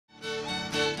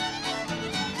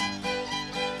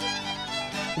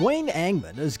Wayne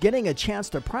Angman is getting a chance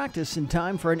to practice in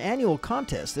time for an annual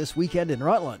contest this weekend in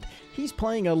Rutland. He's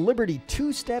playing a Liberty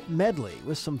two-step medley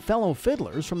with some fellow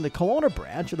fiddlers from the Kelowna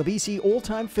branch of the BC Old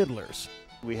Time Fiddlers.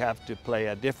 We have to play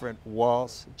a different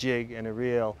waltz, jig, and a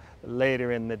reel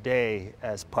later in the day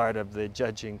as part of the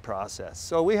judging process.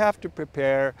 So we have to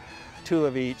prepare 2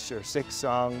 of each or 6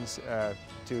 songs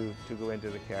to go into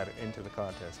the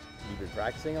contest. You've been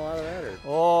practicing a lot of that? Or?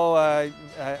 Oh,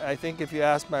 I think if you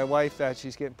ask my wife that,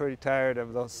 she's getting pretty tired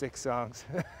of those 6 songs.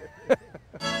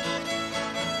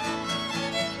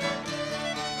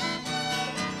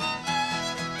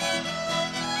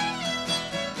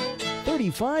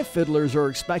 35 fiddlers are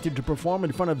expected to perform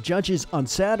in front of judges on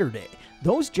Saturday.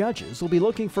 Those judges will be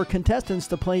looking for contestants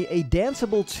to play a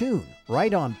danceable tune,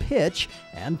 right on pitch,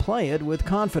 and play it with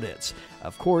confidence.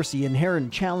 Of course, the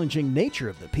inherent challenging nature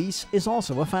of the piece is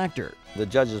also a factor. The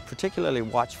judges particularly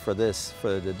watch for this,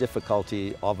 for the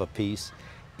difficulty of a piece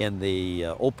in the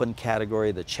open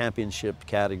category, the championship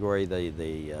category,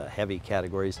 the heavy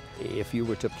categories. If you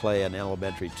were to play an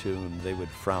elementary tune, they would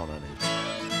frown on it.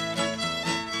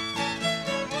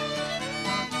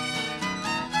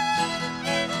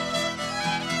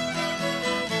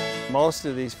 Most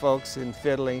of these folks in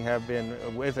fiddling have been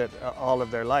with it all of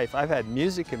their life. I've had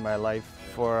music in my life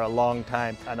for a long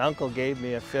time. An uncle gave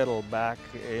me a fiddle back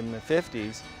in the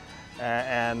 50s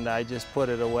and I just put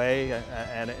it away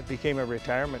and it became a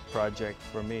retirement project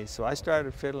for me. So I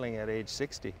started fiddling at age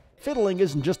 60. Fiddling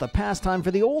isn't just a pastime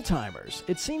for the old-timers.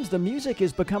 It seems the music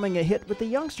is becoming a hit with the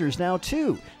youngsters now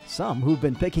too, some who've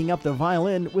been picking up the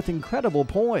violin with incredible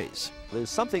poise.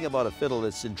 There's something about a fiddle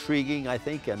that's intriguing, I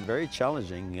think, and very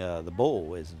challenging. The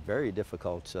bow is very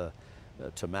difficult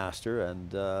to master,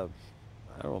 and I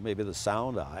don't know, maybe the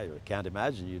sound, I can't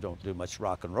imagine you don't do much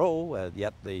rock and roll,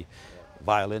 yet the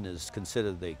violin is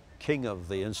considered the king of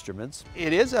the instruments.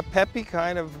 It is a peppy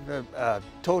kind of,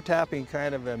 toe-tapping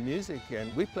kind of a music,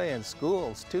 and we play in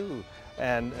schools too.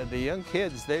 And the young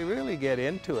kids, they really get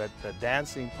into it, the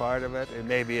dancing part of it. It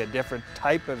may be a different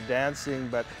type of dancing,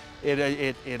 but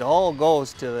it all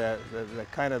goes to the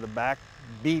kind of the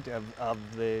backbeat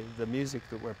of the music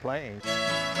that we're playing.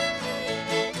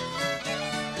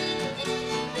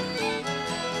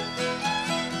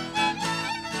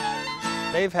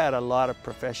 They've had a lot of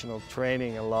professional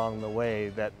training along the way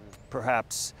that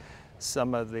perhaps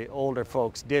some of the older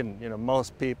folks didn't. You know,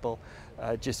 most people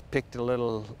just picked a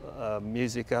little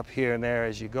music up here and there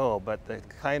as you go, but the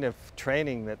kind of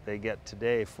training that they get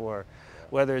today for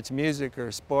whether it's music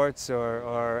or sports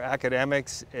or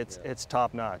academics, it's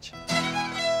top-notch.